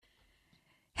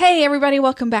Hey, everybody.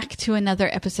 Welcome back to another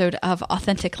episode of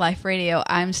Authentic Life Radio.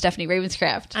 I'm Stephanie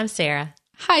Ravenscraft. I'm Sarah.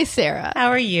 Hi, Sarah. How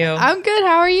are you? I'm good.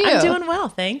 How are you? I'm doing well,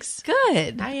 thanks.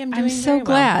 Good. I am doing I'm so very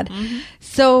glad. well. Mm-hmm.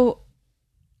 So,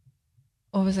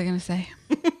 what was I going to say?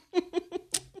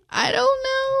 I don't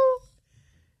know.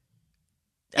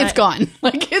 It's gone.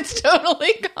 Like, it's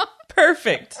totally gone.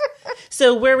 Perfect.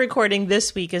 So we're recording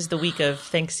this week is the week of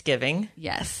Thanksgiving.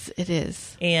 Yes, it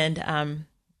is. And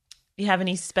you have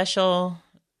any special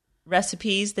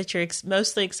recipes that you're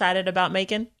mostly excited about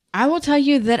making? I will tell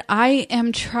you that I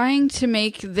am trying to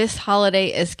make this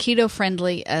holiday as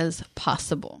keto-friendly as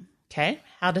possible. Okay.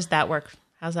 How does that work?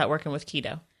 How's that working with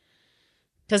keto?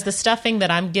 Because the stuffing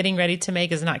that I'm getting ready to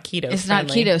make is not keto. It's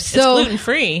friendly. not keto. So, it's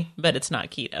gluten-free, but it's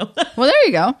not keto. Well, there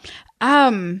you go.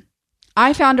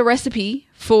 I found a recipe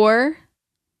for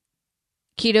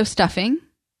keto stuffing,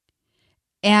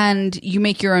 and you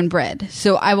make your own bread.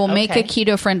 So I will make a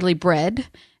keto-friendly bread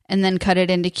and then cut it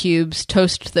into cubes,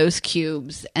 toast those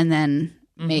cubes, and then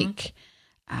make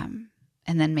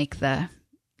the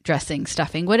dressing,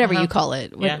 stuffing, whatever you call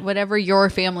it, whatever your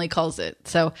family calls it.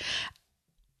 So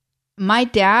my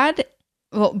dad,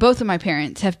 well, both of my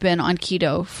parents have been on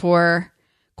keto for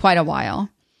quite a while,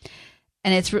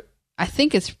 and I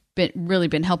think it's really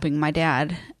been helping my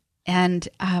dad. And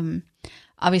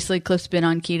obviously Cliff's been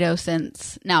on keto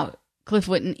since. Now, Cliff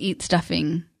wouldn't eat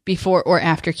stuffing before or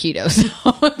after keto,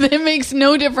 so it makes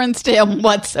no difference to him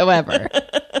whatsoever.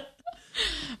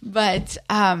 But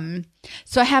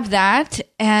so I have that,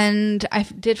 and I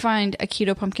did find a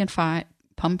keto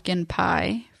pumpkin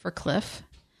pie for Cliff.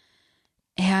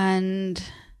 And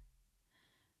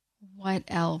what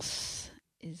else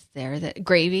is there? That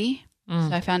gravy.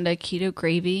 So I found a keto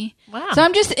gravy. Wow. So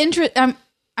I'm just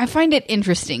I find it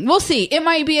interesting. We'll see. It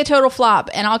might be a total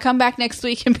flop, and I'll come back next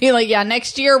week and be like, yeah,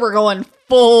 next year we're going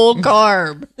full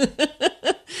carb.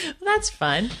 That's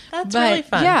fun. That's really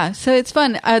fun. Yeah, so it's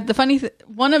fun.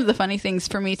 One of the funny things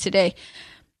for me today,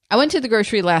 I went to the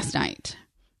grocery last night,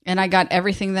 and I got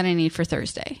everything that I need for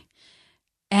Thursday.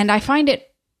 And I find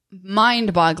it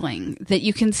mind-boggling that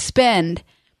you can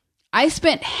I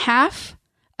spent half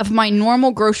of my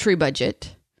normal grocery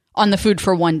budget on the food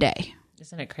for one day.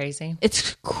 Isn't it crazy?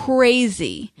 It's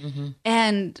crazy. Mm-hmm.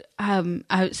 And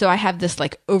so I have this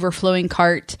like overflowing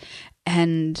cart,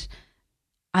 and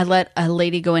I let a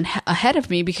lady go in ahead of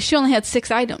me because she only had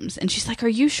 6 items. And she's like, are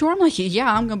you sure? I'm like,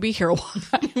 yeah, I'm going to be here a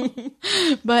while.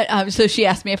 But so she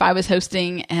asked me if I was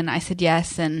hosting, and I said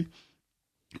yes. And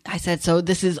I said, so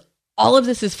all of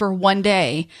this is for one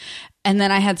day. And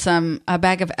then I had a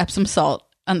bag of Epsom salt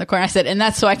on the corner. I said, and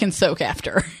that's so I can soak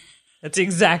after. That's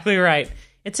exactly right.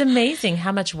 It's amazing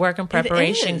how much work and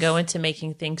preparation go into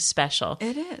making things special.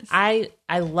 It is. I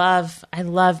love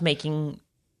making,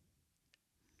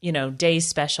 days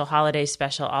special, holidays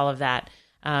special, all of that.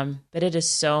 But it is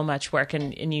so much work,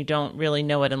 and you don't really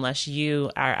know it unless you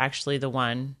are actually the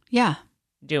one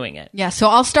doing it. Yeah. So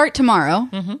I'll start tomorrow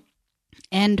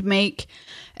and make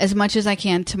as much as I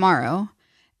can tomorrow.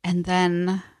 And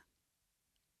then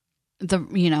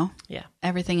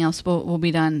everything else will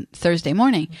be done Thursday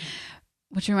morning,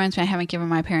 which reminds me, I haven't given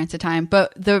my parents a time.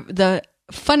 But the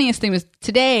funniest thing was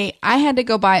today I had to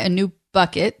go buy a new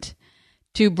bucket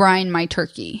to brine my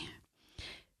turkey,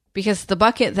 because the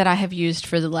bucket that I have used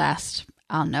for the last,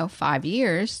 5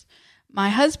 years, my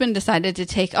husband decided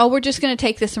to we're just going to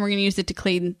take this and we're going to use it to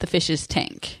clean the fish's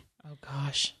tank. Oh,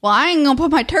 gosh. Well, I ain't going to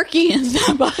put my turkey in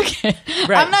that bucket.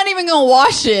 Right. I'm not even going to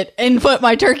wash it and put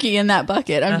my turkey in that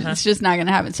bucket. It's just not going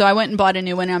to happen. So I went and bought a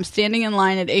new one. I'm standing in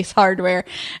line at Ace Hardware,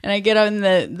 and I get on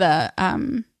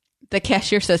the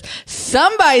cashier says,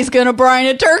 somebody's going to brine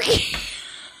a turkey.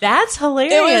 That's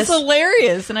hilarious. It was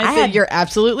hilarious. And I said, you're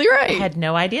absolutely right. I had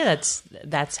no idea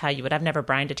that's how you would. I've never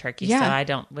brined a turkey, so I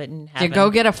wouldn't have go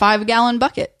get a 5-gallon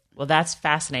bucket. Well, that's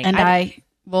fascinating. And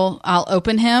I'll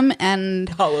open him,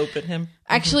 and I'll open him.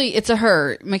 Actually, it's a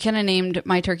her. McKenna named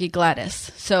my turkey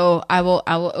Gladys. So I will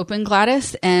open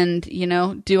Gladys and,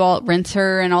 rinse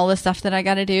her and all the stuff that I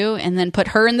got to do, and then put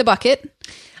her in the bucket.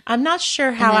 I'm not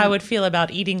sure how I would feel about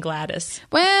eating Gladys.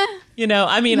 Well, we'll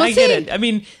I get it. I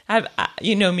mean,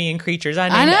 me and creatures. I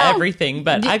name everything,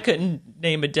 but I couldn't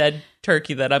name a dead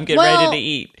turkey that I'm getting ready to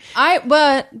eat.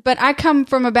 But I come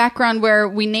from a background where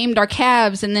we named our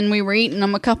calves and then we were eating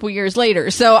them a couple years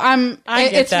later. So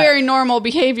it's very normal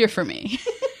behavior for me.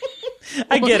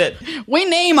 I get it. We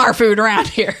name our food around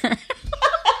here.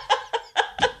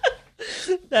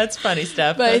 That's funny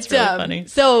stuff. That's really funny.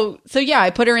 So yeah, I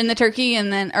put her in the turkey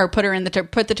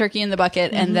put the turkey in the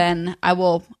bucket, and then I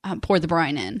will pour the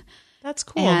brine in. That's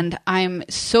cool. And I'm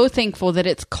so thankful that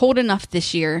it's cold enough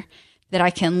this year that I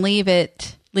can leave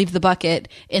it leave the bucket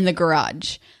in the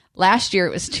garage. Last year,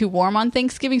 it was too warm on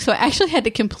Thanksgiving, so I actually had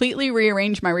to completely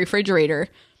rearrange my refrigerator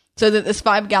so that this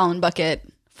 5-gallon bucket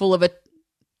full of a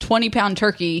 20-pound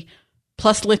turkey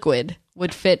plus liquid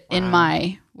would fit in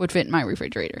my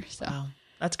refrigerator. So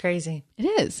that's crazy. It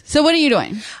is. So what are you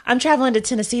doing? I'm traveling to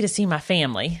Tennessee to see my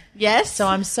family. Yes. So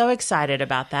I'm so excited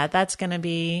about that. That'll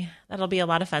be a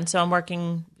lot of fun. So I'm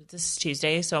working, this is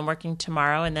Tuesday, so I'm working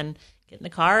tomorrow and then get in the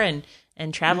car and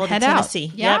travel to Tennessee.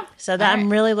 Out. Yeah. Yep. So that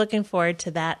I'm really looking forward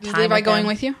to that time. Is Levi going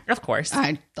with you? Of course.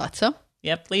 I thought so.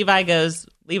 Yep. Levi goes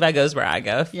where I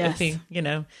go. Yes. If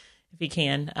he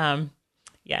can.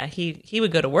 Yeah, he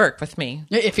would go to work with me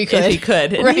if he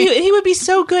could. And right. he would be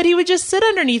so good. He would just sit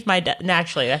underneath my desk.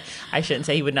 Actually, I shouldn't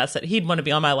say he would not sit. He'd want to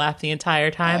be on my lap the entire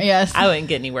time. Yes, I wouldn't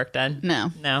get any work done.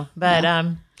 No. But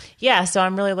yeah. So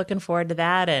I'm really looking forward to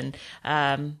that, and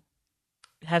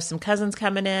have some cousins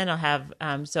coming in. I'll have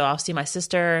so I'll see my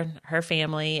sister, her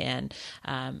family, and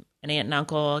an aunt and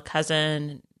uncle, a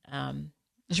cousin.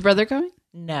 Is your brother going?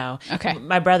 No. Okay.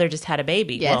 My brother just had a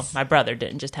baby. Yes. Well, my brother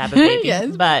didn't just have a baby.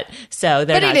 Yes. But so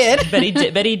they're but not. He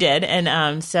did. But he did.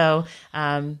 And so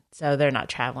they're not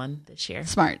traveling this year.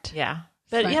 Smart. Yeah.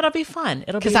 But yeah, it'll be fun.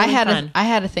 It'll be because I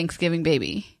had a Thanksgiving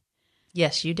baby.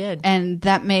 Yes, you did. And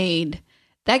that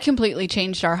completely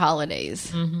changed our holidays.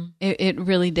 Mm-hmm. It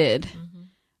really did. Mm-hmm.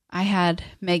 I had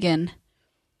Megan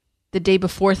the day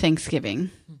before Thanksgiving,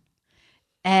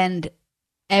 and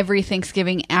every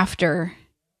Thanksgiving after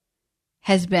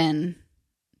has been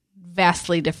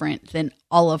vastly different than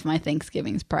all of my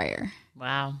Thanksgivings prior.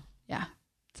 Wow. Yeah.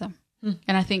 So,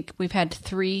 and I think we've had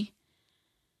three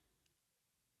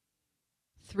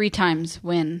times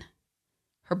when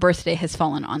her birthday has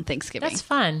fallen on Thanksgiving. That's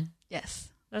fun.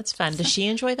 Yes. That's fun. Does she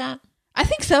enjoy that? I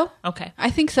think so. Okay.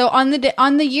 I think so. On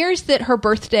the years that her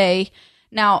birthday,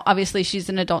 now obviously she's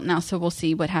an adult now, so we'll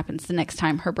see what happens the next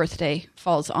time her birthday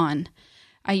falls on.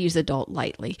 I use adult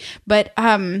lightly, but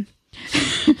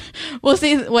we'll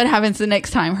see what happens the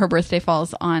next time her birthday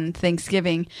falls on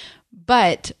Thanksgiving.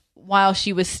 But while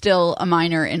she was still a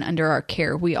minor and under our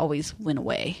care, we always went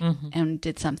away and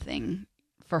did something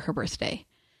for her birthday.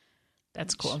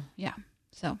 That's cool. Yeah.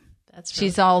 So that's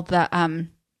she's all the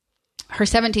her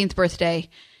 17th birthday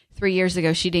 3 years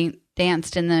ago. She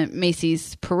danced in the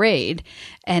Macy's parade,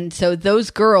 and so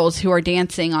those girls who are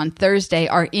dancing on Thursday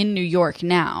are in New York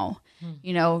now.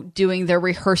 Doing their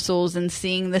rehearsals and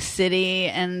seeing the city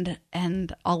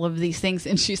and all of these things.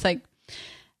 And she's like,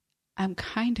 I'm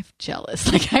kind of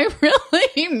jealous. Like, I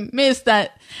really missed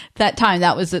that time.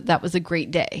 That was a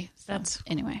great day. So,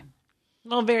 anyway.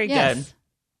 Well, very good.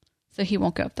 So he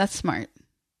won't go. That's smart.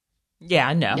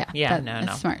 Yeah, no. Yeah, no.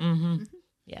 That's smart. Mm-hmm.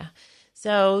 Yeah.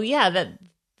 So yeah,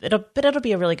 it'll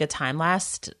be a really good time.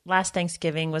 Last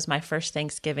Thanksgiving was my first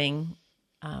Thanksgiving,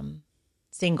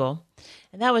 single.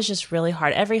 And that was just really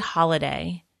hard. Every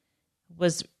holiday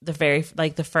was the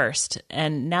first.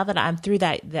 And now that I'm through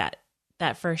that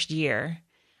first year,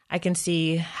 I can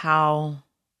see how,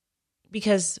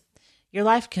 because your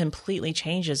life completely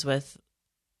changes with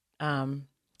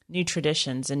new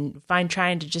traditions and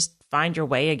trying to just find your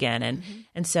way again.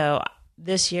 And so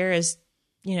this year is,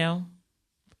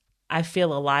 I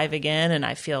feel alive again and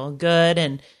I feel good.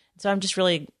 And so I'm just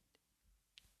really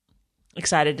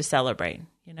excited to celebrate,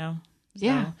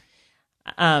 Yeah.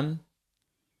 So,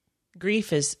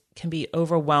 grief can be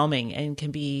overwhelming and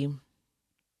can be,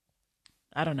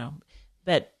 I don't know,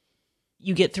 but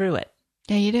you get through it.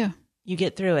 Yeah, you do. You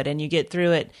get through it, and you get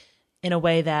through it in a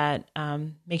way that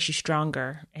makes you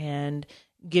stronger and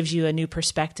gives you a new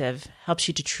perspective, helps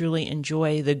you to truly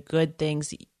enjoy the good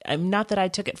things. Not that I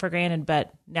took it for granted,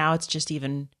 but now it's just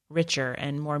even richer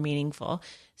and more meaningful.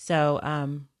 So,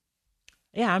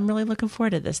 yeah, I'm really looking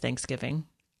forward to this Thanksgiving.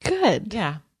 Good.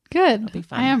 Yeah. Good. It'll be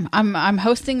fun. I am. I'm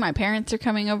hosting. My parents are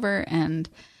coming over, and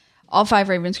all 5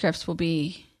 Ravenscrafts will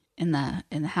be in the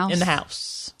house. In the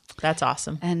house. That's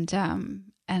awesome. And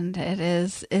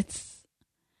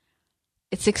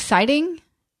it's exciting,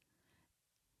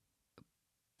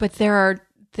 but it's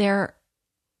a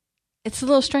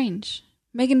little strange.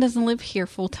 Megan doesn't live here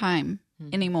full time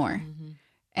anymore. Mm-hmm.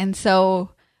 And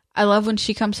so I love when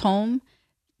she comes home,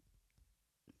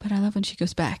 but I love when she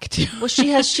goes back too. Well, she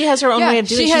has her own way of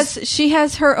doing things. She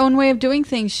has her own way of doing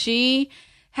things. She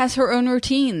has her own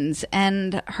routines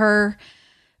and her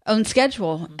own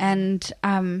schedule.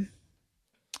 Mm-hmm.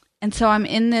 And so I'm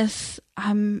in this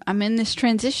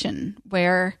transition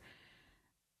where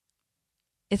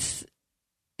it's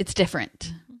different.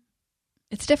 Mm-hmm.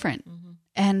 It's different. Mm-hmm.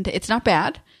 And it's not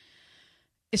bad.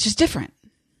 It's just different.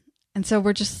 And so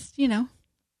we're just,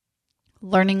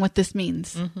 learning what this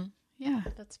means. Mm-hmm. Yeah.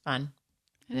 That's fun.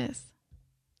 It is.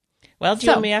 Well, do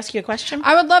you want me to ask you a question?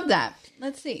 I would love that.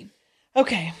 Let's see.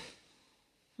 Okay.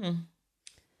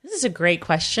 This is a great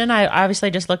question. I obviously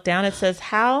just looked down. It says,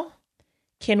 how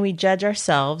can we judge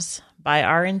ourselves by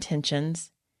our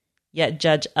intentions, yet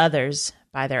judge others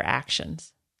by their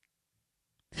actions?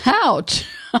 Ouch.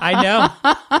 I know.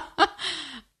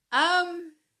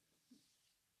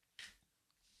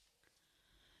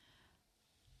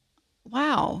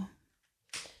 Wow.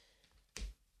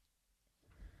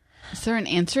 Is there an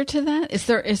answer to that? Is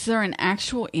there an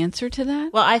actual answer to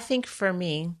that? Well, I think for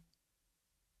me,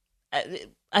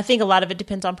 I think a lot of it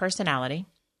depends on personality.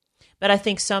 But I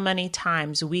think so many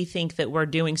times we think that we're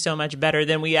doing so much better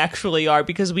than we actually are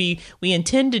because we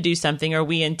intend to do something, or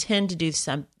we intend to do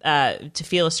to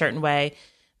feel a certain way,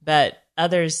 but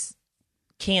others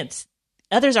can't.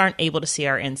 Others aren't able to see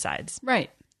our insides, right?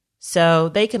 So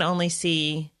they can only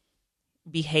see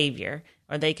behavior,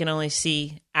 or they can only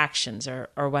see actions,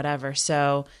 or whatever.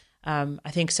 So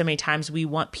I think so many times we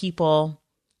want people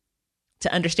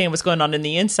to understand what's going on in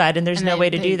the inside, and there's no way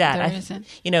to do that.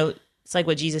 It's like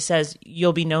what Jesus says,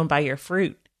 you'll be known by your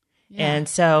fruit. Yeah. And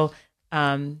so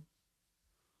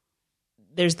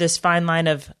there's this fine line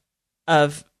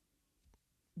of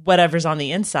whatever's on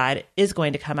the inside is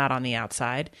going to come out on the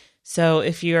outside. So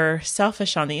if you're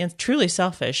selfish truly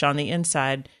selfish on the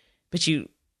inside, but you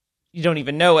don't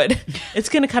even know it, it's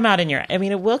going to come out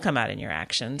it will come out in your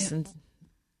actions. Yeah.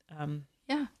 And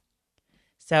yeah.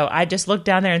 So I just looked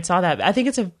down there and saw that. I think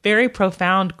it's a very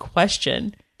profound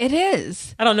question. It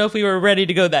is. I don't know if we were ready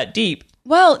to go that deep.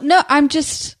 Well, no, I'm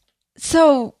just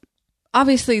so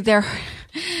obviously we're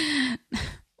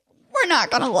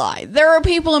not going to lie. There are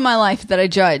people in my life that I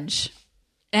judge,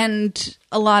 and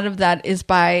a lot of that is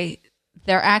by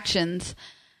their actions.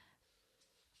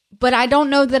 But I don't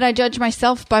know that I judge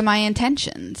myself by my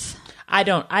intentions. I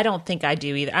don't think I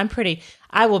do either.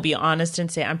 I will be honest and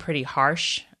say I'm pretty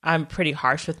harsh. I'm pretty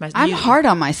harsh with myself. I'm hard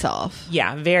on myself.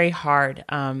 Yeah, very hard.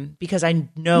 Because I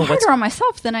know I'm harder on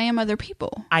myself than I am other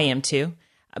people. I am too.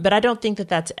 But I don't think that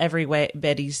that's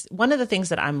everybody's. One of the things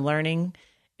that I'm learning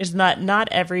is not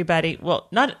everybody. Well,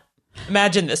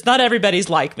 imagine this. Not everybody's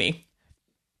like me.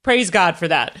 Praise God for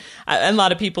that. A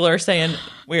lot of people are saying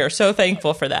we are so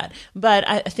thankful for that. But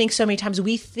I think so many times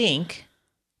we think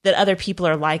that other people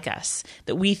are like us.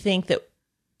 That we think that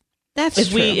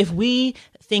if we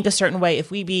think a certain way,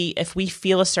 if we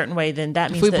feel a certain way, then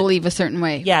that means we believe a certain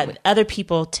way. Yeah, other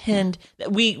people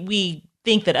we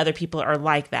think that other people are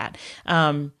like that.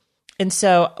 And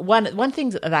so one thing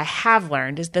that I have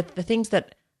learned is that the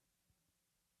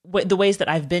ways that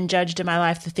I've been judged in my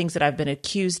life, the things that I've been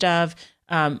accused of,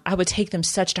 I would take them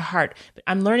such to heart. But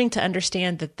I'm learning to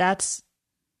understand that that's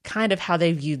kind of how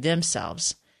they view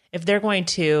themselves. If they're going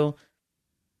to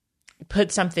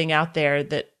put something out there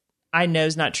that I know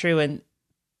is not true, and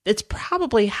it's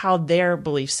probably how their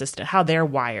belief system, how they're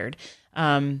wired,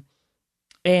 and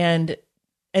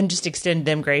just extend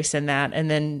them grace in that, and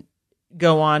then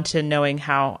go on to knowing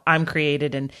how I'm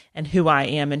created and who I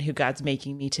am and who God's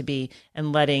making me to be,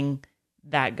 and letting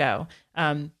that go.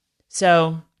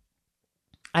 So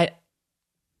I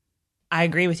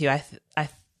agree with you.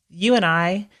 You and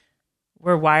I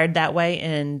were wired that way,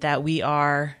 and that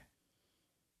we're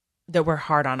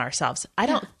hard on ourselves. I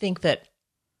don't think that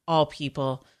all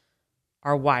people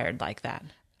are wired like that.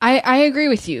 I agree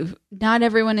with you. Not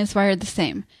everyone is wired the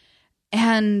same.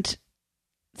 And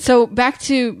so back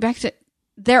to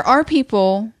there are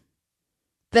people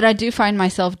that I do find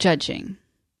myself judging.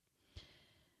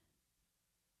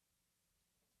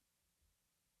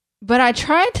 But I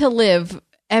try to live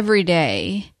every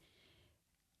day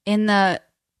in the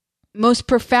most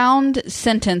profound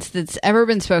sentence that's ever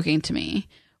been spoken to me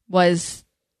was,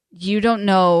 you don't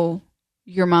know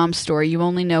your mom's story. You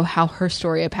only know how her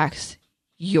story impacts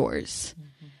yours.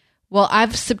 Mm-hmm. Well,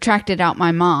 I've subtracted out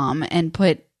my mom and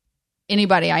put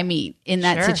anybody I meet in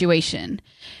that situation.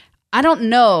 I don't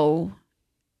know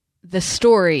the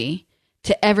story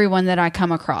to everyone that I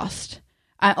come across.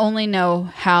 I only know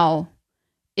how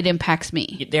it impacts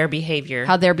me. Their behavior,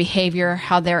 how their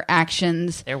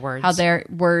actions, their words, how their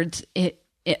words it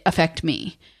affect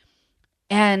me.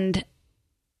 And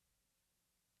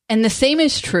the same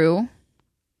is true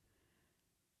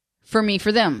for me,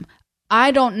 for them.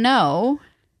 I don't know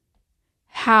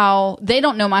how, they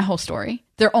don't know my whole story.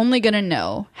 They're only going to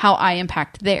know how I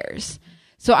impact theirs.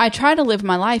 So I try to live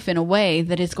my life in a way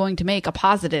that is going to make a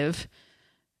positive,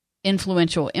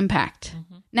 influential impact.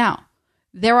 Mm-hmm. Now,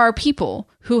 there are people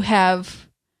who have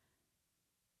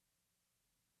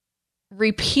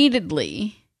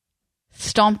repeatedly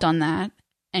stomped on that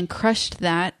and crushed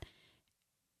that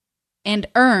and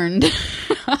earned.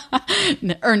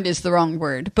 Earned is the wrong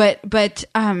word, but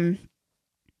I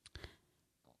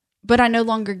no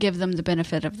longer give them the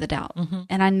benefit of the doubt,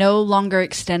 and I no longer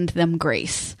extend them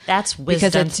grace. That's wisdom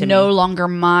because it's to no me. longer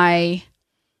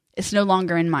it's no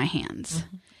longer in my hands,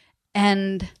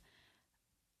 and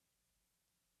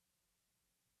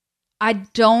I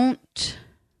don't.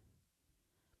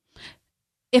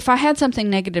 If I had something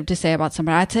negative to say about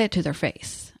somebody, I'd say it to their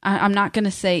face. I'm not going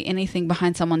to say anything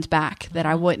behind someone's back that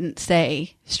I wouldn't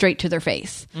say straight to their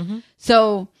face.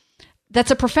 So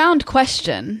that's a profound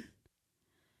question.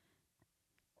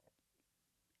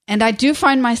 And I do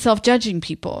find myself judging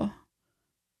people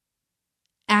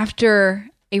after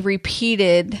a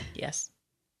repeated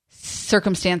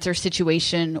circumstance or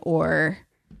situation or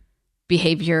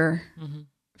behavior,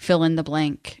 fill in the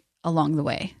blank along the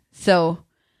way. So,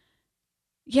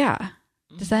 yeah.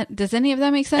 Does any of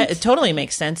that make sense? It totally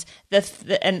makes sense.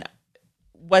 And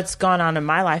what's gone on in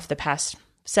my life the past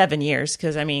 7 years,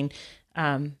 because I mean,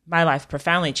 my life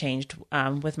profoundly changed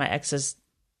with my ex's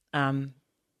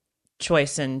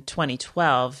choice in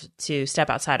 2012 to step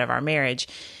outside of our marriage.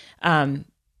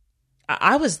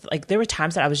 I was like, there were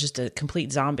times that I was just a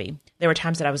complete zombie. There were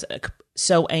times that I was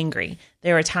so angry.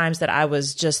 There were times that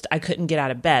I couldn't get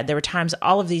out of bed. There were times,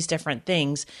 all of these different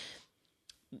things.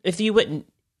 If you wouldn't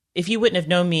have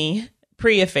known me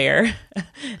pre-affair,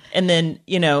 and then,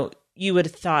 you would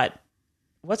have thought,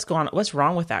 what's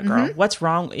wrong with that girl? What's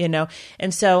wrong?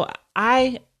 And so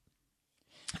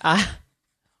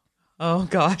oh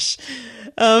gosh.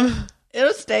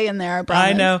 It'll stay in there, I promise.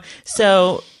 I know.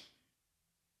 So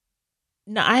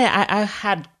no,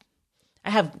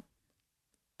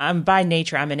 I'm by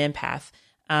nature, I'm an empath.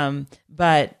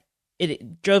 But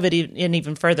it drove it in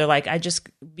even further. Like, I just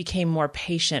became more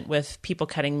patient with people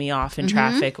cutting me off in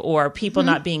traffic, or people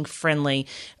not being friendly,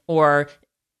 or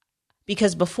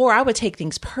because before I would take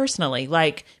things personally,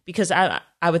 like, because I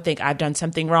would think I've done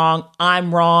something wrong.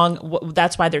 I'm wrong.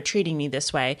 That's why they're treating me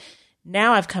this way.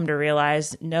 Now I've come to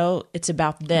realize, no, it's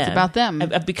about them. It's about them.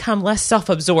 I've become less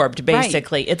self-absorbed,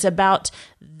 basically. Right. It's about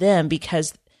them,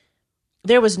 because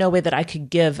there was no way that I could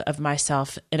give of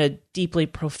myself in a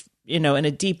deeply in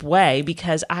a deep way,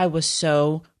 because I was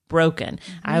so broken.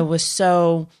 I was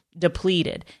so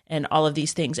depleted and all of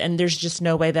these things. And there's just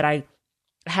no way that I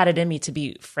had it in me to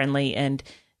be friendly and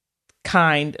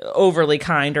kind, overly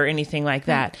kind, or anything like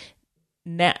that.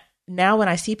 Now when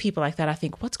I see people like that, I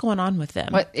think, what's going on with them?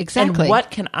 What, exactly. And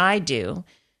what can I do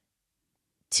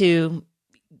to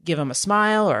give them a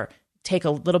smile, or take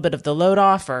a little bit of the load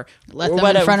off, or let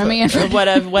them in front of me,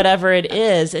 or whatever it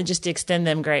is, and just to extend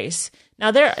them grace.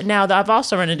 Now I've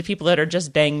also run into people that are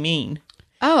just dang mean.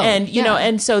 Oh, and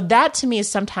and so that to me is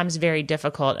sometimes very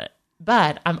difficult.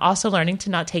 But I'm also learning to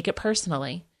not take it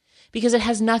personally, because it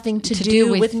has nothing to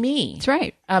do with me. That's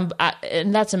right.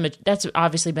 And that's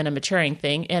obviously been a maturing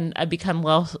thing, and I've become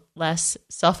less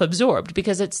self-absorbed,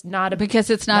 because it's not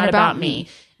about me.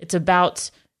 It's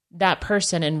about that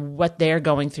person and what they're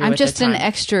going through. I'm just an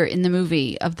extra in the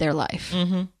movie of their life.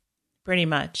 Pretty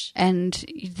much. And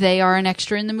they are an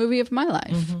extra in the movie of my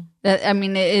life.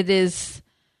 It is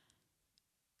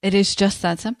just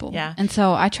that simple. Yeah. And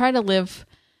so I try to live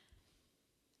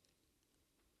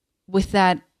with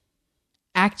that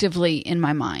actively in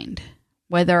my mind,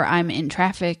 whether I'm in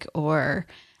traffic or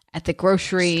at the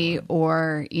grocery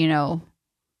or,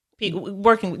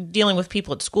 dealing with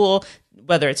people at school,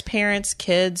 whether it's parents,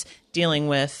 kids, dealing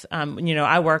with,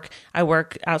 I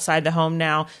work outside the home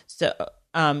now. So,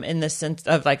 in the sense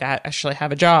of, like, I actually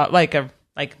have a job, like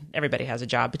everybody has a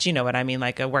job, but you know what I mean?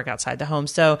 Like, a work outside the home.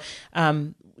 So,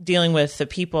 dealing with the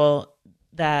people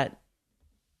because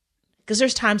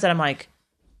there's times that I'm like,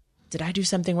 did I do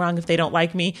something wrong if they don't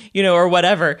like me, or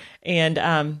whatever?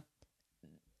 And,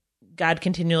 God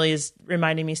continually is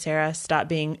reminding me, Sarah,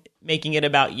 stop making it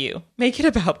about you. Make it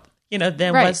about,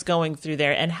 them, right. What's going through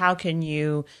there, and how can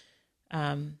you,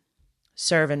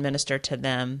 serve and minister to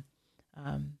them.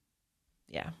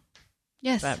 Yeah.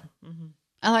 Yes.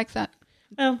 I like that.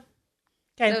 Oh,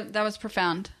 okay. So that was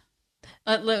profound.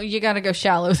 You got to go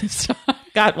shallow this time.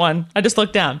 Got one. I just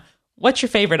looked down. What's your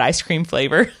favorite ice cream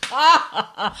flavor?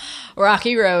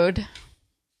 Rocky Road.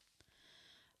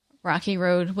 Rocky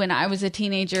Road. When I was a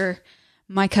teenager,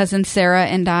 my cousin Sarah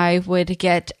and I would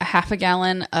get a half a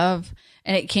gallon of,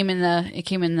 and it came in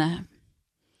the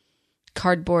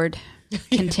cardboard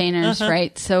containers,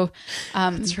 right? So,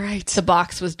 that's right. The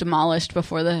box was demolished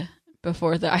before the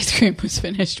ice cream was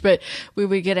finished, but we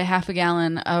would get a half a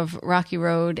gallon of Rocky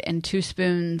Road and 2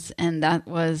 spoons, and that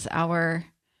was our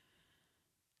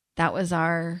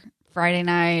Friday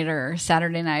night or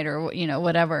Saturday night or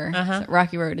whatever. So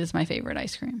Rocky Road is my favorite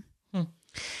ice cream.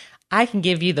 I can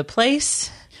give you the place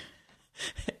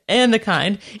and the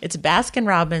kind. It's Baskin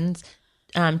Robbins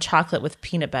chocolate with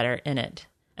peanut butter in it.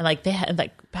 And like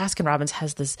Baskin Robbins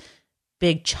has this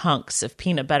big chunks of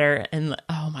peanut butter, and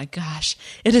oh my gosh,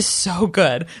 it is so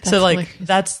good. So like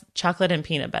that's chocolate and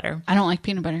peanut butter. I don't like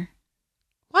peanut butter.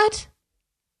 What?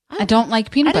 I don't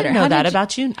like peanut butter. I didn't know that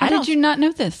about you. How did you not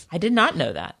know this? I did not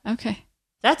know that. Okay.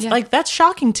 That's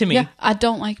shocking to me. Yeah, I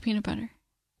don't like peanut butter.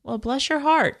 Well, bless your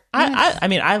heart. Yes. I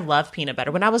mean, I love peanut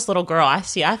butter. When I was a little girl, I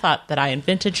thought that I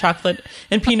invented chocolate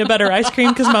and peanut butter ice cream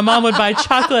because my mom would buy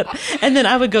chocolate, and then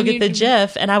I would go get the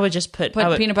Jif, and I would just put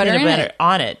peanut butter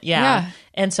on it. Yeah.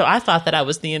 And so I thought that I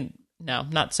was no,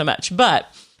 not so much,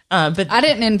 but I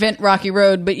didn't invent Rocky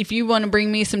Road. But if you want to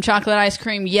bring me some chocolate ice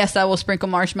cream, yes, I will sprinkle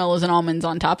marshmallows and almonds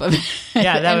on top of it.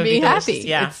 Yeah, that would be happy.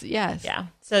 Yeah, yes, yeah.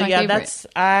 So yeah, I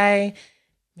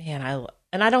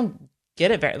don't get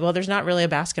it very well. There's not really a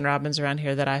Baskin Robbins around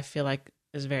here that I feel like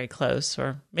is very close,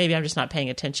 or maybe I'm just not paying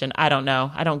attention. I don't know.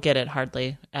 I don't get it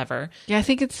hardly ever. Yeah, I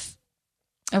think it's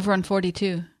over on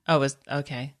 42. Oh,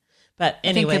 okay. But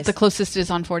anyways, I think that the closest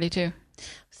is on 42.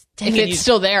 If it's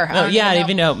still there. Oh, yeah, I don't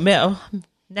even know.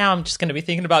 Now I'm just going to be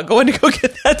thinking about going to go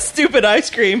get that stupid ice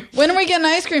cream. When are we getting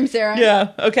ice cream, Sarah?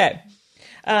 Yeah. Okay.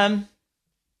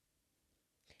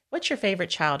 What's your favorite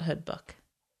childhood book?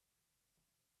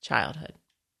 Childhood.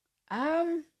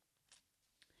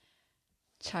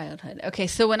 Okay,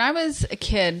 so when I was a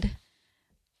kid,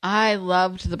 I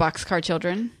loved the Boxcar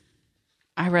Children.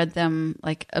 I read them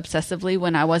like obsessively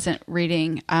when I wasn't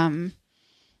reading. What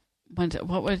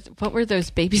were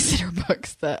those babysitter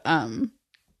books? The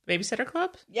Babysitter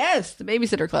Club? Yes, the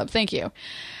Babysitter Club. Thank you.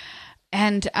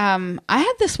 And I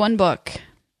had this one book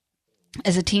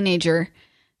as a teenager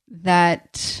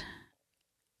that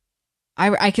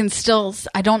I can still,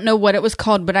 I don't know what it was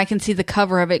called, but I can see the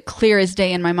cover of it clear as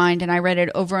day in my mind, and I read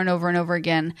it over and over and over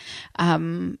again.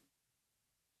 I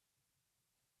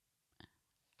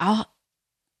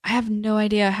have no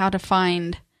idea how to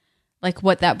find like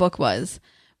what that book was,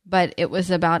 but it was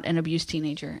about an abused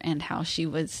teenager and how she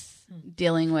was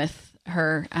dealing with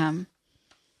her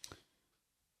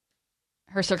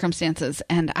circumstances,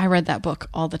 and I read that book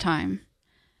all the time.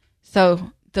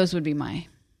 So those would be Mine's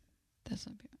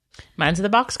the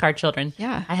Boxcar Children.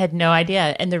 Yeah. I had no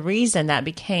idea. And the reason that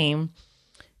became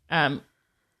my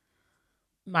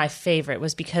favorite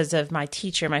was because of my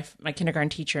teacher, my kindergarten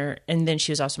teacher, and then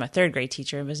she was also my third grade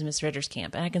teacher. It was Miss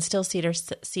Ritterskamp. And I can still see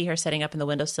her sitting up in the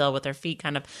windowsill with her feet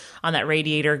kind of on that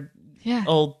radiator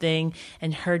old thing,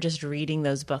 and her just reading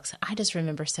those books. I just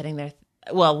remember sitting there,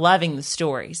 loving the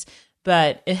stories,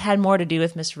 but it had more to do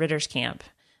with Miss Ritterskamp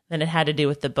than it had to do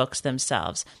with the books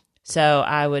themselves. So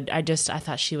I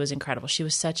thought she was incredible. She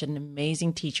was such an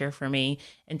amazing teacher for me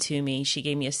and to me. She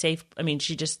gave me she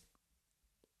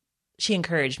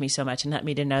encouraged me so much and let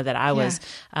me to know that I was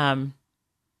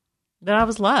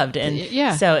loved.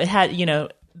 And so it had,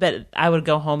 but I would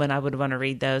go home and I would want to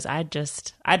read those. I'd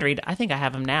read, I think I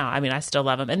have them now. I mean, I still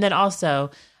love them. And then also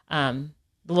the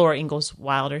Laura Ingalls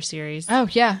Wilder series. Oh,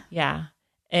 yeah. Yeah.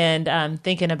 And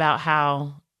thinking about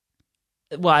how,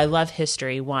 I love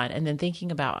history, one, and then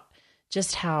thinking about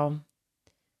just how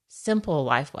simple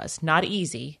life was. Not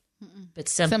easy, but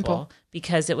simple.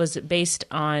 Because it was based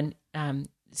on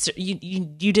so you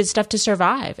did stuff to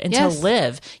survive and to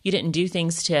live. You didn't do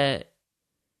things to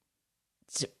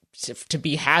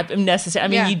be happy necessary. I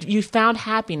mean, you found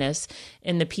happiness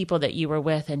in the people that you were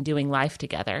with and doing life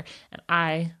together. And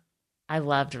I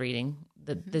loved reading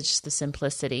just the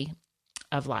simplicity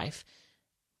of life.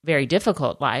 Very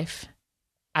difficult life.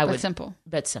 Simple.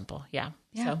 But simple, yeah.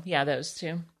 So, yeah, those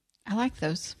two. I like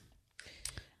those.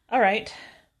 All right.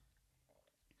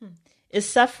 Is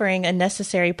suffering a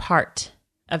necessary part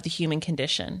of the human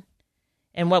condition?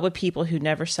 And what would people who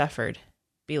never suffered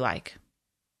be like?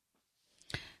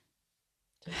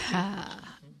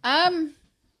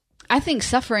 I think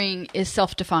suffering is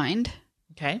self-defined.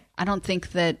 Okay. I don't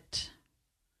think there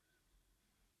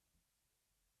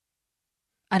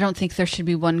should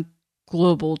be one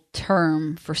global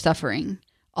term for suffering,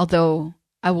 although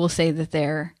I will say that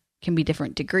there can be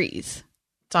different degrees.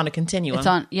 It's on a continuum. It's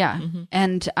on, yeah. Mm-hmm.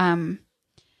 And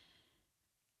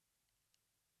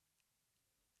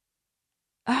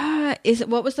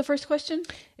what was the first question?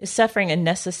 Is suffering a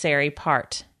necessary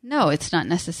part? No, it's not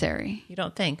necessary. You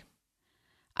don't think?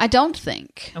 I don't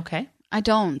think. Okay. I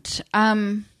don't.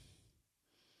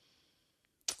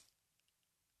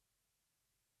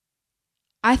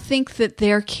 I think that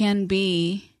there can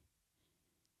be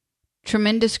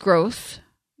tremendous growth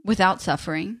without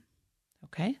suffering.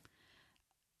 Okay.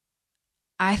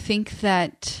 I think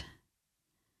that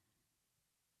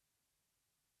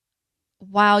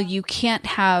while you can't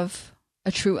have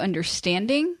a true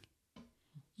understanding,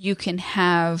 you can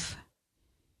have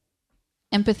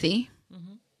empathy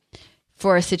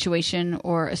for a situation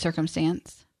or a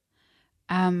circumstance.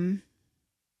 That's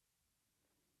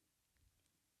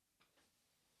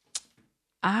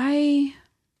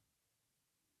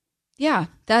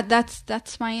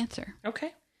my answer.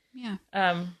 Okay. Yeah.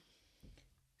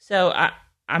 So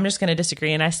I'm just going to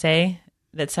disagree, and I say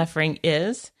that suffering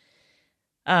is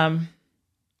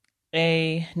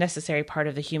a necessary part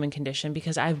of the human condition,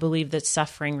 because I believe that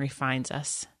suffering refines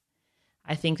us.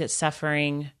 I think that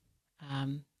suffering...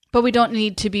 but we don't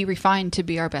need to be refined to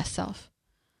be our best self.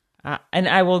 And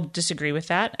I will disagree with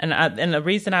that. And the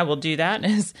reason I will do that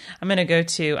is I'm going to go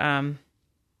to...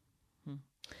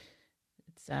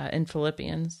 it's in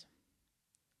Philippians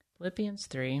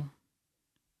 3.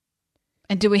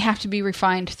 And do we have to be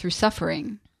refined through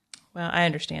suffering? Well, I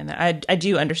understand that. I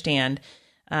do understand.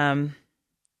 Let's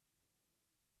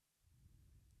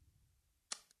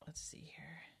see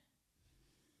here.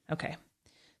 Okay.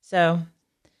 So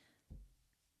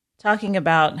talking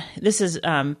about, this is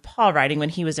Paul writing when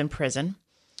he was in prison.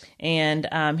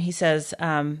 And he says,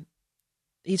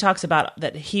 he talks about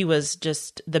that he was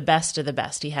just the best of the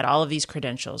best. He had all of these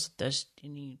credentials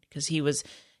because he was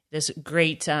this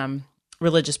great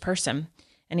religious person.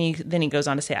 And then he goes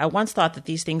on to say, I once thought that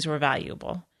these things were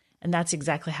valuable. And that's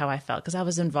exactly how I felt, because I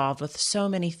was involved with so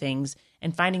many things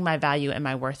and finding my value and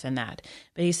my worth in that.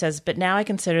 But he says, but now I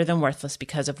consider them worthless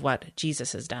because of what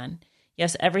Jesus has done.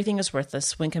 Yes, everything is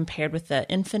worthless when compared with the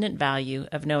infinite value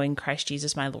of knowing Christ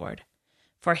Jesus my Lord.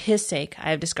 For his sake,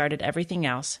 I have discarded everything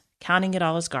else, counting it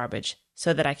all as garbage,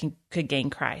 so that I could gain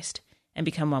Christ and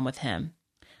become one with him.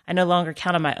 I no longer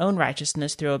count on my own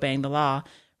righteousness through obeying the law.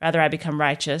 Rather, I become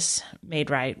righteous, made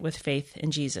right with faith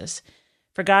in Jesus.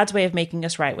 For God's way of making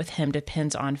us right with him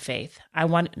depends on faith.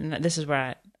 This is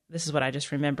what I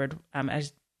just remembered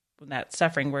as when that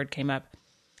suffering word came up.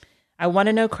 I want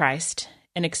to know Christ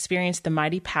and experience the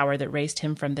mighty power that raised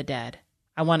him from the dead.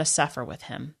 I want to suffer with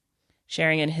him,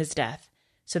 sharing in his death,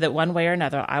 so that one way or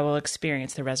another I will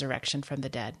experience the resurrection from the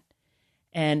dead.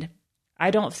 And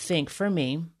I don't think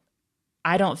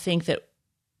that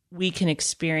we can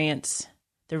experience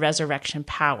the resurrection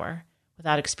power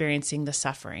without experiencing the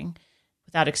suffering,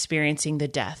 without experiencing the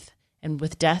death. And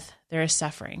with death, there is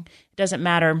suffering. It doesn't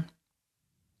matter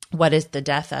what is the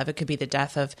death of. It could be the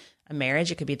death of a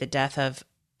marriage. It could be the death of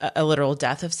a literal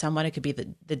death of someone. It could be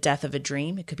the death of a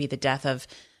dream. It could be the death of,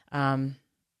 I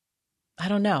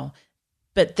don't know.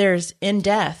 But in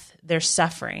death, there's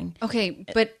suffering. Okay,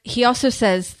 but he also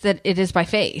says that it is by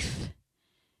faith.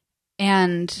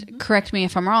 And correct me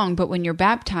if I'm wrong, but when you're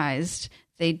baptized,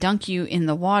 they dunk you in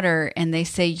the water and they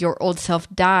say your old self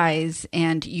dies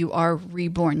and you are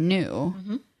reborn new.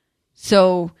 Mm-hmm.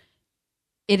 So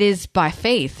it is by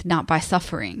faith, not by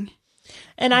suffering.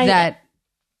 And we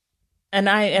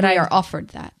are offered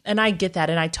that. And I get that,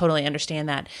 and I totally understand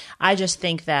that. I just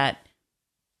think that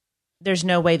there's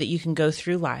no way that you can go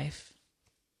through life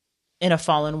in a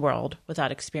fallen world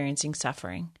without experiencing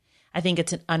suffering. I think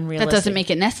it's an unrealistic... That doesn't make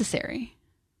it necessary.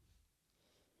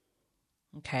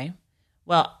 Okay.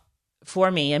 Well,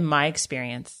 for me, in my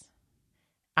experience,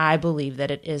 I believe that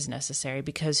it is necessary,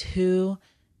 because who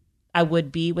I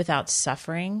would be without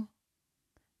suffering,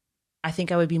 I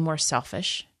think I would be more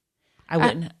selfish. I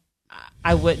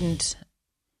wouldn't,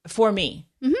 for me.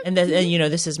 Mm-hmm. And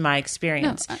this is my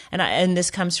experience. No, and this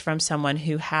comes from someone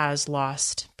who has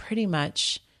lost pretty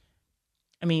much,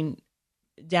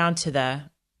 down to the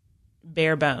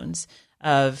bare bones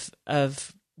of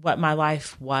what my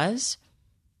life was.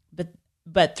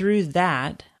 But through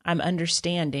that, I'm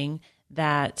understanding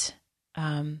that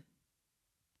that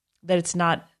it's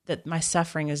not, that my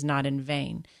suffering is not in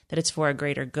vain, that it's for a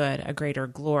greater good, a greater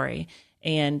glory.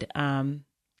 And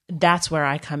that's where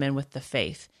I come in with the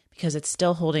faith, because it's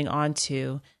still holding on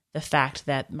to the fact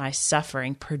that my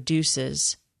suffering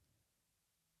produces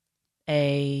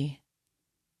a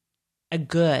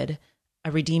good,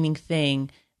 a redeeming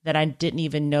thing that I didn't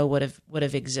even know would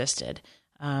have existed.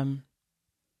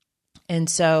 And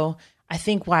so I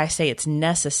think why I say it's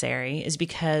necessary is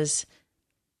because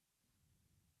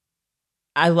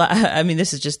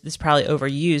this is probably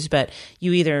overused, but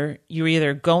you're either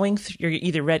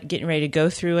getting ready to go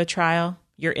through a trial,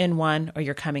 you're in one, or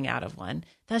you're coming out of one.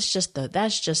 That's just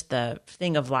the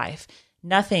thing of life.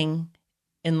 Nothing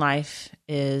in life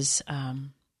is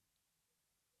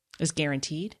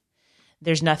guaranteed.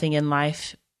 There's nothing in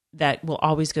life that will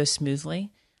always go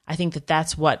smoothly. I think that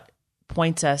that's what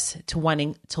points us to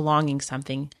longing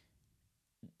something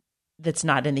that's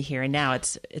not in the here and now.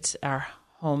 It's our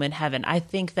home in heaven. I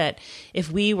think that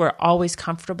if we were always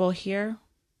comfortable here,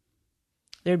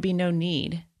 there'd be no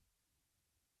need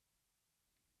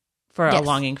for a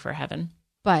longing for heaven.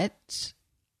 But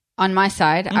on my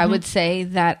side, I would say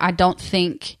that I don't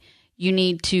think you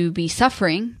need to be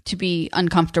suffering to be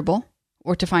uncomfortable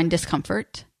or to find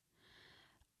discomfort.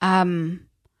 I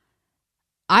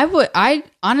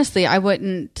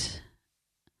wouldn't.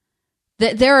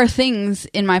 There are things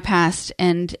in my past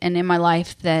and in my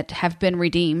life that have been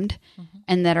redeemed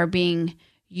and that are being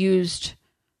used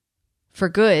for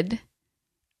good,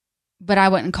 but I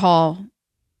wouldn't call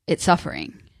it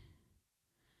suffering.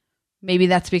 Maybe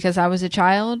that's because I was a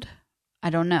child. I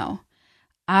don't know.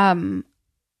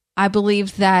 I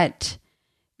believe that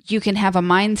you can have a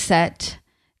mindset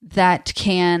that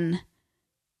can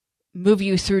move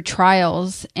you through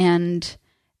trials and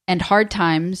hard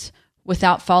times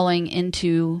without falling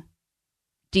into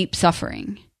deep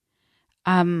suffering.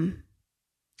 I'm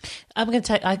going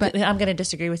to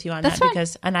disagree with you on that fine.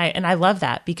 because I love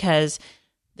that because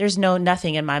there's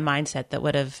nothing in my mindset that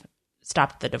would have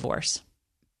stopped the divorce.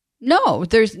 No,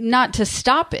 there's not to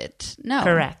stop it. No.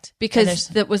 Correct. Because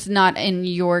that was not in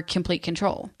your complete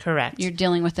control. Correct. You're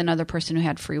dealing with another person who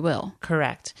had free will.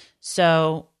 Correct.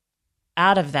 So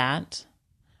out of that,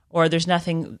 or there's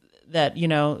nothing that,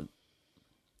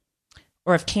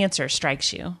 or if cancer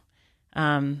strikes you.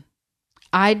 I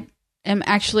am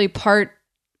actually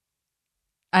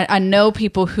I know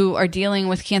people who are dealing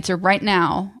with cancer right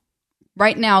now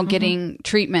getting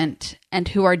treatment and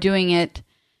who are doing it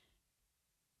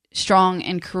strong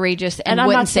and courageous and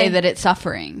wouldn't say that it's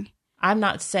suffering. I'm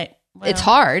not saying... Well, it's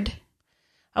hard.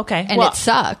 Okay. And it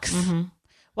sucks. Mm-hmm.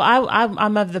 Well,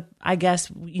 I'm of the... I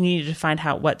guess you need to find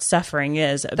out what suffering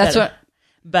is.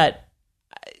 But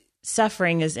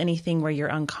suffering is anything where you're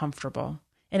uncomfortable.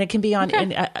 And it can be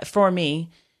for me,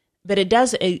 but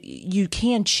you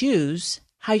can choose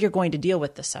how you're going to deal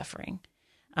with the suffering.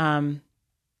 And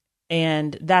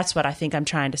that's what I think I'm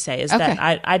trying to say is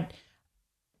that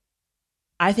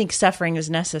I think suffering is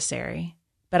necessary,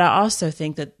 but I also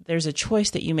think that there's a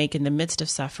choice that you make in the midst of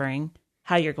suffering,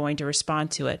 how you're going to respond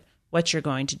to it, what you're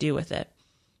going to do with it.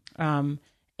 And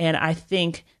I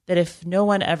think that if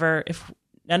none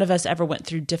of us ever went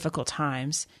through difficult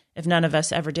times, if none of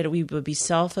us ever did it, we would be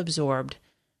self-absorbed,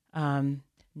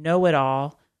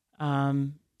 know-it-all,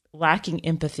 lacking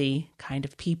empathy kind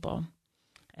of people.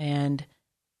 And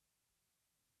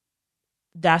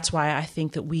that's why I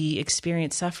think that we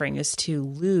experience suffering is to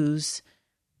lose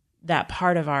that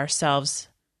part of ourselves.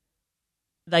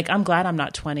 Like, I'm glad I'm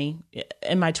not 20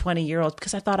 in my 20-year-old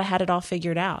because I thought I had it all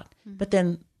figured out. Mm-hmm. But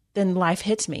then life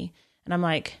hits me and I'm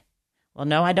like, well,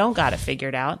 no, I don't got it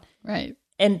figured out. Right.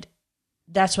 And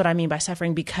that's what I mean by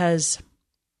suffering because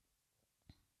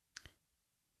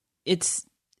it's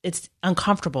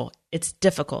uncomfortable. It's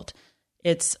difficult.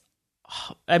 It's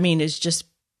just,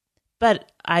 but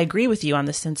I agree with you on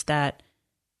the sense that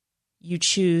you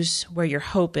choose where your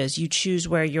hope is. You choose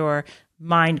where your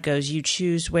mind goes. You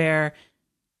choose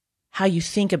how you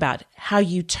think about, how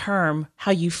you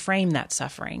frame that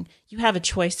suffering. You have a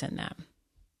choice in that.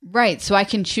 Right. So I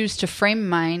can choose to frame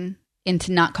mine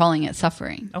into not calling it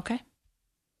suffering. Okay.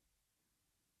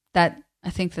 I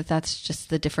think that's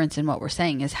just the difference in what we're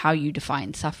saying is how you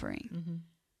define suffering.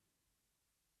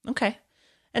 Mm-hmm. Okay.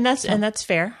 And that's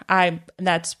fair.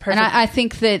 That's perfect. And I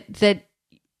think that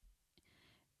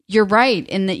you're right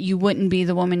in that you wouldn't be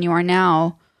the woman you are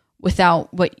now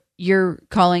without what you're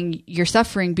calling your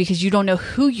suffering because you don't know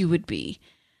who you would be.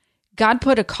 God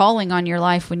put a calling on your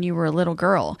life when you were a little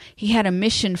girl. He had a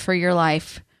mission for your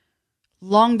life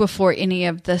long before any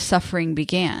of the suffering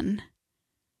began.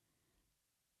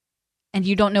 And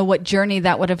you don't know what journey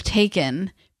that would have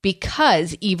taken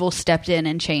because evil stepped in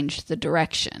and changed the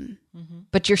direction. Mm-hmm.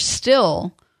 But you're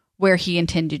still where he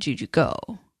intended you to go.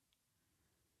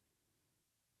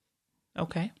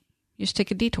 Okay. You just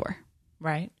take a detour.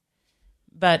 Right.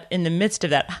 But in the midst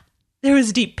of that, there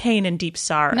was deep pain and deep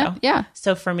sorrow. No, yeah.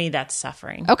 So for me, that's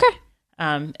suffering. Okay.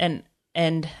 And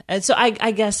so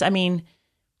I guess, I mean,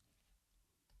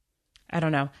 I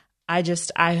don't know.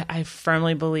 I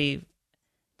firmly believe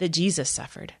that Jesus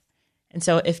suffered. And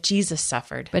so if Jesus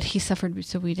suffered. But he suffered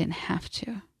so we didn't have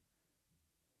to.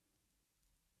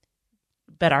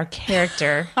 But our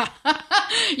character.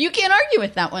 You can't argue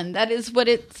with that one. That is what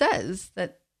it says.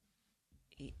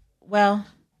 Well,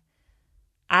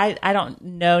 I don't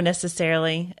know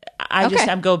necessarily.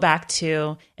 I go back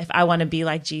to if I want to be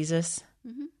like Jesus,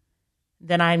 mm-hmm.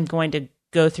 then I'm going to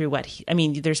go through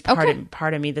there's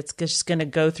part of me that's just going to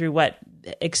go through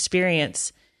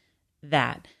experience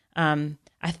that.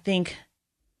 I think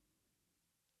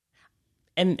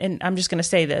and I'm just going to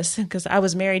say this because I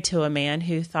was married to a man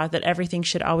who thought that everything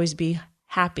should always be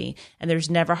happy and there's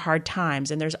never hard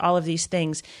times and there's all of these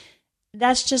things.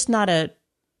 That's just not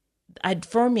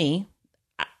for me.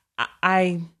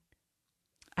 I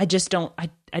just don't,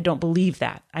 I don't believe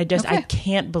that. I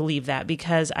can't believe that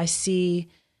because I see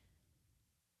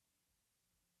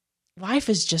life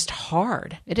is just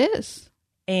hard. It is.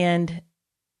 And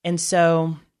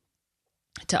so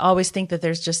to always think that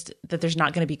there's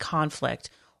not going to be conflict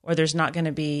or there's not going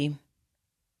to be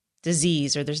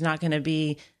disease or there's not going to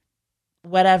be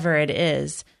whatever it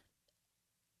is.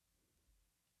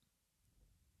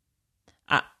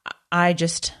 I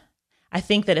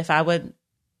think that if I would,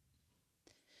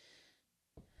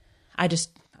 I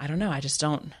don't know. I just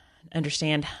don't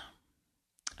understand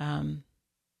how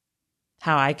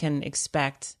I can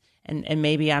expect, and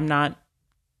maybe I'm not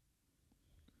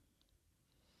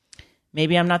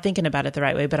thinking about it the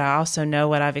right way, but I also know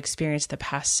what I've experienced the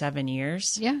past 7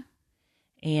 years. Yeah.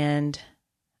 And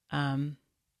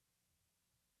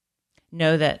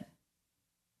know that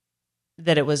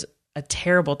it was a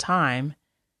terrible time,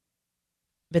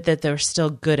 but that there's still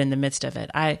good in the midst of it.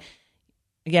 I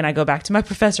go back to my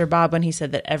professor, Bob, when he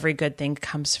said that every good thing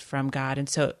comes from God. And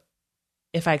so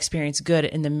if I experience good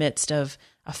in the midst of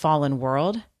a fallen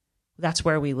world, that's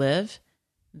where we live,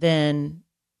 then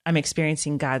I'm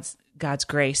experiencing God's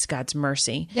grace, God's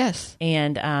mercy. Yes.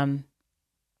 And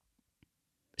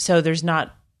so there's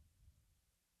not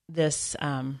this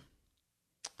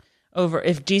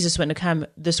if Jesus wouldn't have come,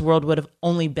 this world would have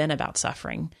only been about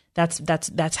suffering. That's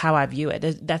how I view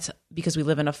it. That's because we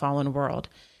live in a fallen world.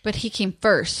 But he came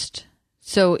first,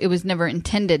 so it was never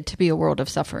intended to be a world of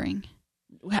suffering.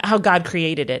 How God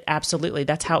created it, absolutely.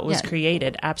 That's how it was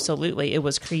created, absolutely. It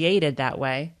was created that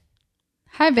way.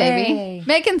 Hi, baby. Hey.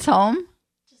 Megan's home.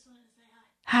 Just wanted to say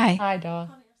hi. Hi. Hi,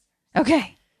 doll.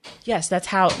 Okay. Yes, that's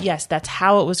how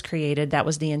it was created. That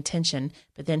was the intention.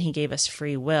 But then he gave us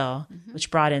free will, which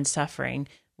brought in suffering,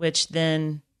 which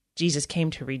then Jesus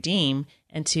came to redeem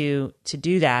and to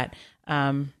do that.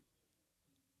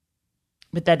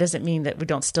 But that doesn't mean that we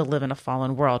don't still live in a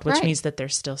fallen world, which means that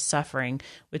there's still suffering,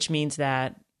 which means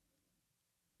that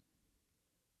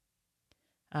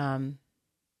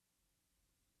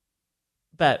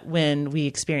but when we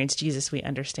experience Jesus, we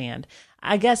understand.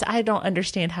 I guess I don't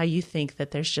understand how you think that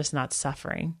there's just not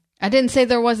suffering. I didn't say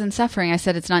there wasn't suffering. I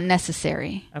said it's not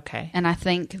necessary. Okay. And I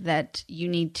think that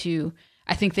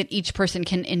I think that each person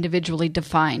can individually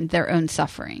define their own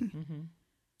suffering. Mm-hmm.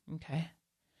 Okay.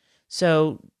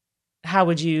 So how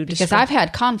would you describe? Because I've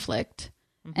had conflict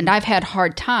and I've had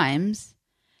hard times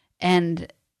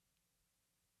and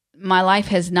my life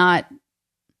has not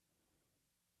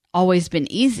always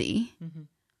been easy,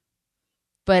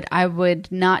 but I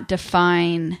would not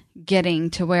define getting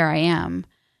to where I am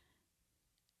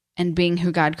and being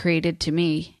who God created to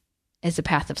me as a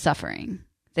path of suffering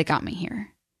that got me here.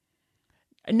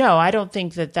 No, I don't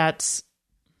think that that's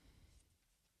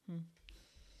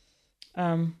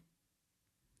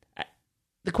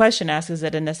the question asked, is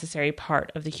it a necessary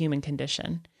part of the human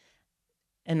condition?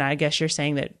 And I guess you're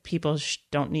saying that people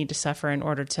don't need to suffer in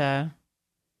order to...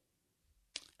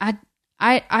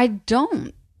 I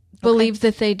don't believe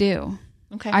that they do.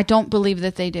 Okay. I don't believe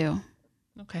that they do.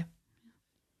 Okay.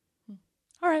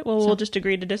 All right. Well, we'll just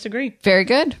agree to disagree. Very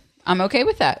good. I'm okay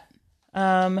with that.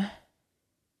 Let's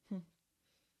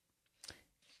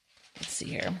see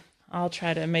here. I'll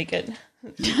try to make it.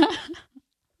 Okay.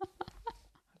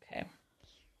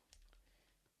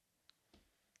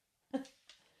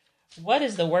 What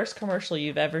is the worst commercial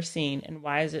you've ever seen, and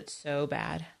why is it so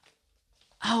bad?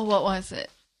 Oh, what was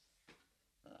it?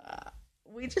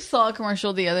 We just saw a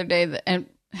commercial the other day, and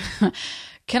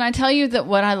can I tell you that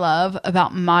what I love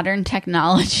about modern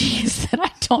technology is that I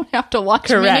don't have to watch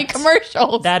many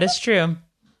commercials. That is true.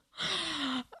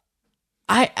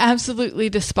 I absolutely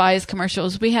despise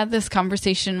commercials. We had this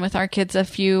conversation with our kids a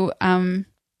few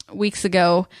weeks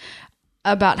ago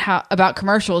about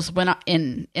commercials when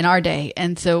in our day,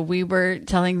 and so we were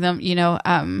telling them,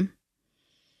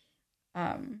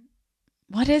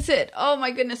 what is it? Oh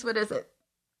my goodness, what is it?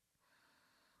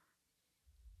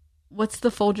 What's the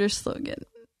Folgers slogan?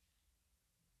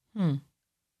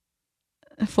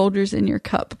 Folgers in your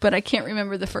cup, but I can't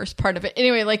remember the first part of it.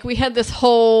 Anyway, like we had this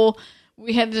whole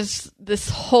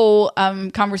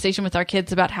conversation with our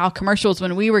kids about how commercials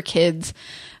when we were kids,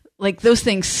 like those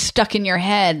things stuck in your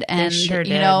head, and sure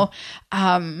did.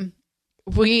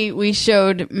 We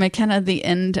showed McKenna the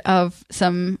end of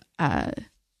some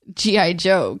G.I.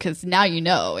 Joe, because now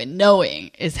and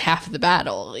knowing is half the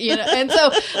battle, and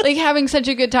so like having such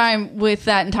a good time with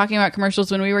that and talking about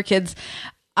commercials when we were kids,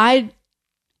 I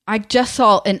I just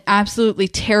saw an absolutely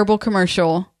terrible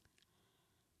commercial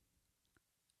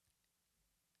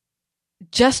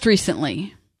just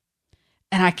recently,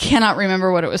 and I cannot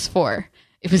remember what it was for.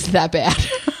 It was that bad.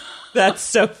 That's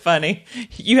so funny.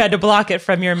 You had to block it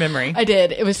from your memory. I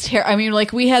did. It was terrible. I mean,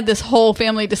 like, we had this whole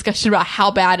family discussion about how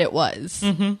bad it was.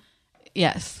 Mm-hmm.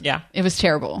 Yes. Yeah. It was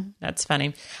terrible. That's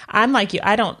funny. I'm like you.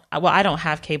 I don't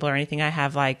have cable or anything. I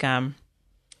have like,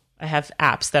 I have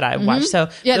apps that I watch. So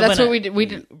yeah, that's what we did. We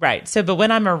did. Right. So, but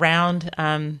when I'm around,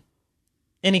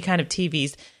 any kind of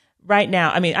TVs right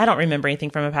now, I mean, I don't remember anything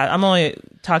from a past. I'm only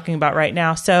talking about right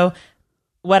now. So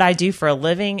what I do for a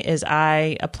living is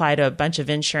I apply to a bunch of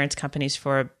insurance companies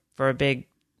for a big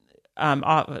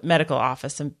medical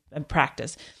office and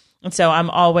practice. And so I'm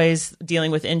always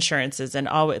dealing with insurances and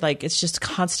always like, it's just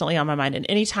constantly on my mind. And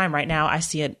anytime right now I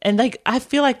see it, and like, I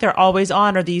feel like they're always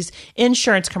on are these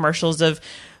insurance commercials of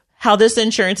how this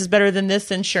insurance is better than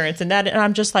this insurance and that. And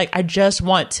I'm just like, I just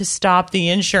want to stop the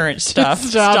insurance stuff.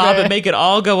 Stop it. Make it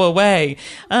all go away.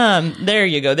 There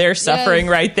you go. They're suffering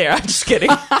right there. I'm just kidding.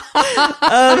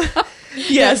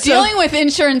 Yeah, dealing with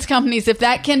insurance companies, if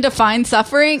that can define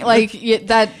suffering, like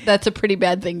that's a pretty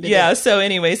bad thing to do. Yeah. So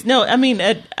anyways, no, I mean,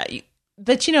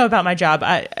 that you know about my job,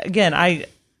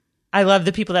 I love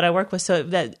the people that I work with. So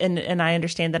that, and I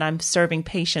understand that I'm serving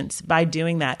patients by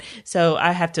doing that. So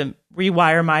I have to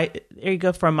rewire there you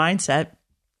go, for a mindset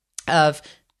of,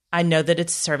 I know that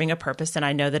it's serving a purpose and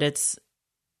I know that it's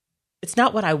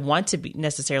not what I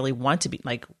necessarily want to be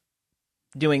like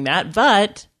doing that,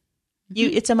 but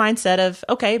it's a mindset of,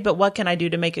 okay, but what can I do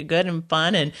to make it good and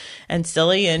fun and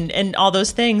silly and all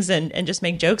those things and just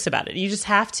make jokes about it. You just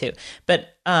have to,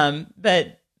 but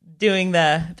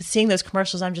seeing those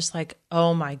commercials, I'm just like,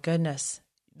 oh my goodness,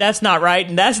 that's not right.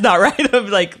 And that's not right. I'm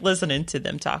like listening to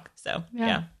them talk. So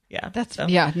yeah.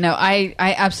 No, I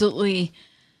absolutely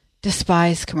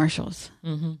despise commercials.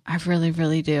 Mm-hmm. I really,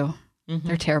 really do. Mm-hmm.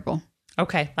 They're terrible.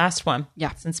 Okay. Last one.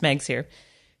 Yeah. Since Meg's here.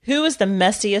 Who is the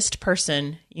messiest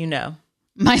person you know?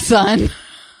 My son.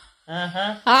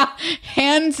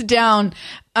 Hands down.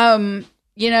 18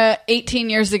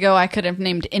 years ago, I could have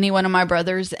named any one of my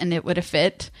brothers and it would have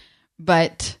fit.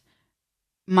 But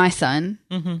my son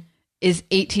is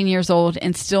 18 years old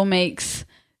and still makes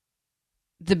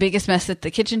the biggest mess at the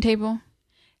kitchen table,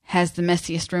 has the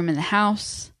messiest room in the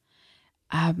house.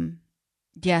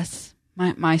 Yes,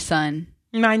 my son.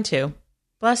 Mine too.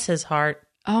 Bless his heart.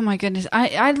 Oh my goodness.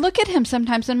 I look at him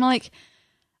sometimes and I'm like,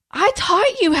 I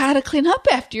taught you how to clean up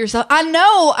after yourself. I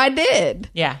know I did.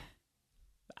 Yeah.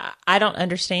 I don't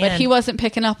understand. But he wasn't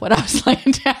picking up what I was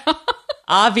laying down.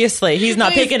 Obviously, he's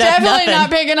not picking up nothing. Definitely not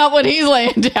picking up what he's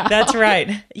laying down. That's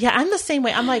right. Yeah, I'm the same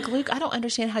way. I'm like, Luke, I don't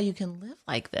understand how you can live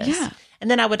like this. Yeah.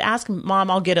 And then I would ask him, Mom,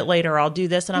 I'll get it later. I'll do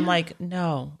this. And I'm like,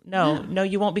 no,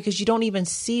 you won't, because you don't even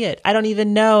see it. I don't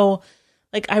even know.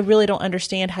 Like, I really don't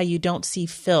understand how you don't see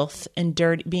filth and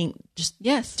dirt being just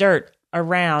dirt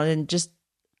around, and just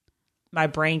my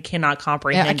brain cannot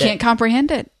comprehend it. I can't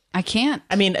comprehend it. I can't.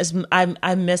 I mean,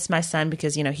 I miss my son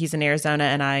because, he's in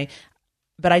Arizona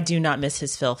but I do not miss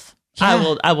his filth.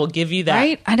 Yeah. I will give you that.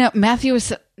 Right? I know Matthew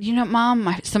was,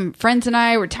 Mom, some friends and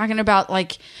I were talking about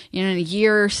like, in a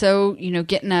year or so,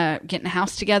 getting a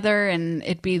house together, and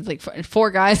it'd be like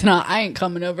 4 guys, and I ain't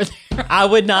coming over there. I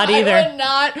would not either. I would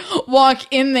not walk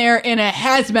in there in a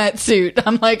hazmat suit.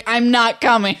 I'm like, I'm not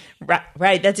coming.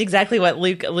 Right. That's exactly what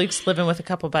Luke's living with a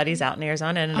couple buddies out in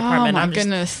Arizona in an apartment. Oh my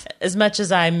goodness. As much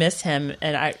as I miss him,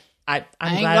 and I'm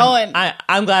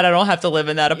glad I don't have to live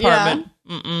in that apartment. Yeah.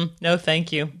 No,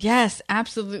 thank you. Yes,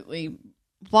 absolutely.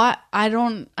 What? I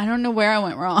don't know where I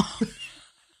went wrong.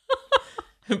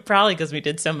 Probably because we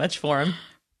did so much for him.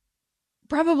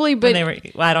 Probably, but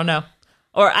I don't know.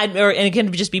 And it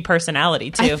can just be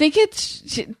personality too. I think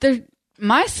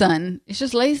my son is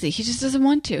just lazy. He just doesn't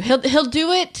want to. He'll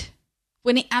do it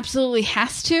when he absolutely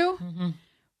has to. Mm-hmm.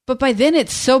 But by then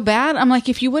it's so bad. I'm like,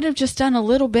 if you would have just done a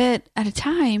little bit at a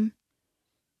time,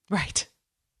 right,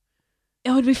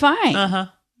 it would be fine.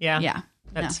 Yeah.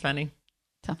 That's funny.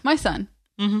 So my son.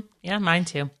 Mm-hmm. Yeah, mine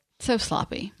too. So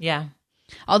sloppy. Yeah.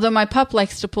 Although my pup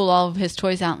likes to pull all of his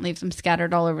toys out and leaves them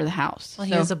scattered all over the house. Well,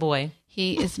 he is a boy.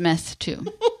 He is messed too.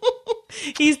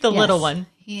 He's the little one.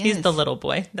 He's the little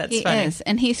boy. That's funny. He is.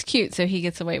 And he's cute, so he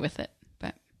gets away with it.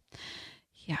 But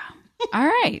yeah. All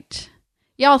right.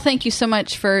 Y'all, thank you so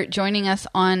much for joining us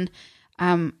on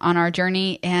our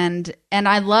journey. And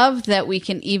I love that we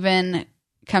can even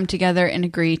come together and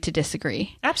agree to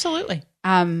disagree. Absolutely.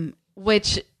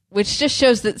 Which just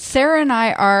shows that Sarah and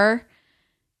I are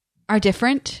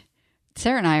different.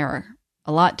 Sarah and I are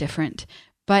a lot different,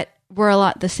 but we're a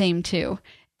lot the same too.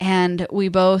 And we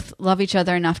both love each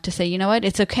other enough to say, you know what?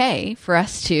 It's okay for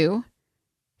us to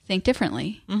think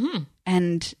differently. Mm-hmm.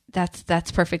 And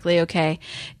that's perfectly okay.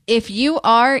 If you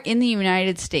are in the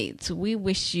United States, we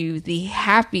wish you the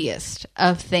happiest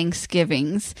of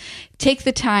Thanksgivings. Take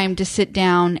the time to sit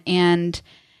down and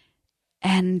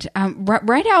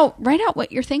write out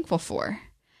what you're thankful for,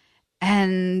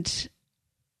 and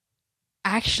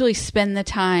actually spend the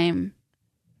time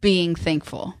being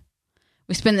thankful.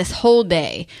 We spend this whole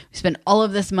day, we spend all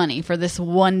of this money for this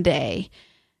one day.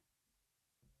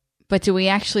 But do we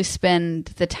actually spend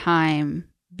the time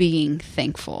being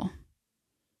thankful?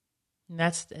 And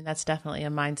that's definitely a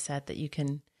mindset that you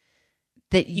can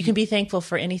be thankful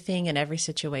for anything in every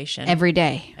situation. Every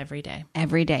day. Every day.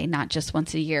 Every day, not just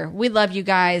once a year. We love you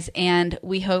guys, and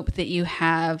we hope that you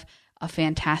have a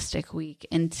fantastic week.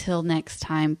 Until next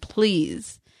time,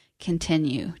 please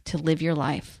continue to live your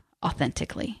life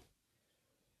authentically.